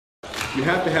You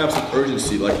have to have some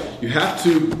urgency. Like, you have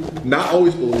to not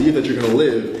always believe that you're gonna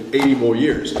live 80 more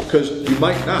years, because you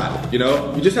might not, you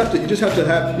know? You just have to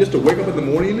wake up in the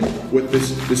morning with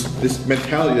this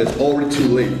mentality that's already too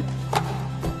late.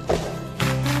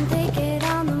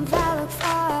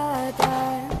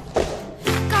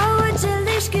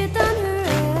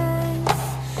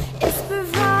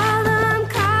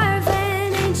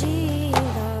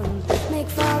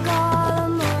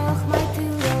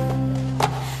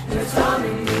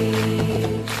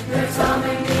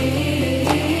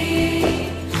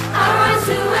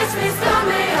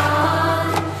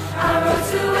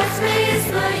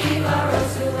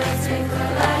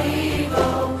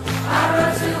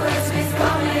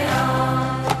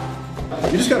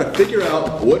 You just gotta figure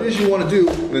out what it is you want to do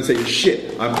and then say,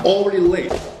 shit, I'm already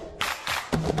late.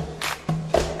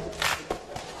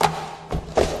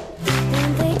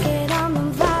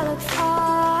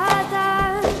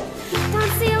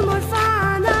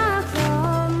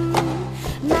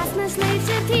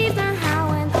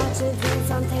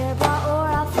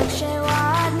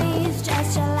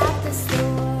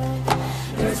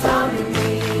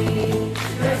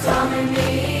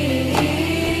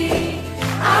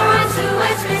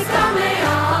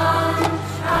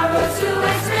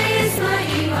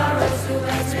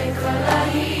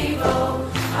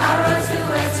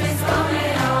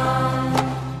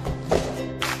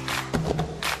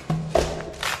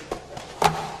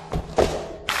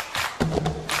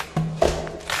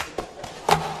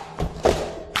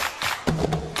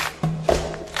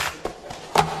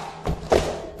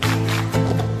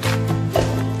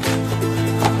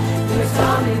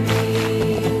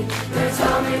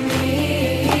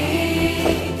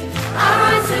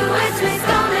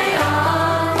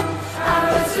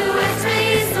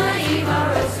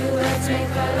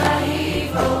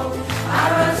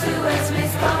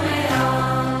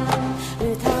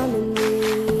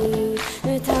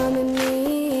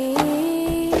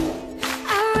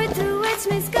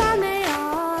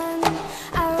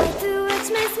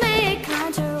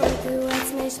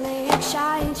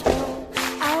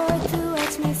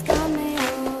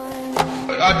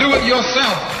 Do it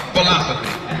yourself philosophy.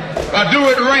 Do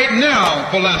it right now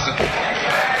philosophy.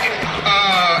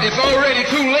 It's already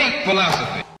too late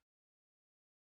philosophy.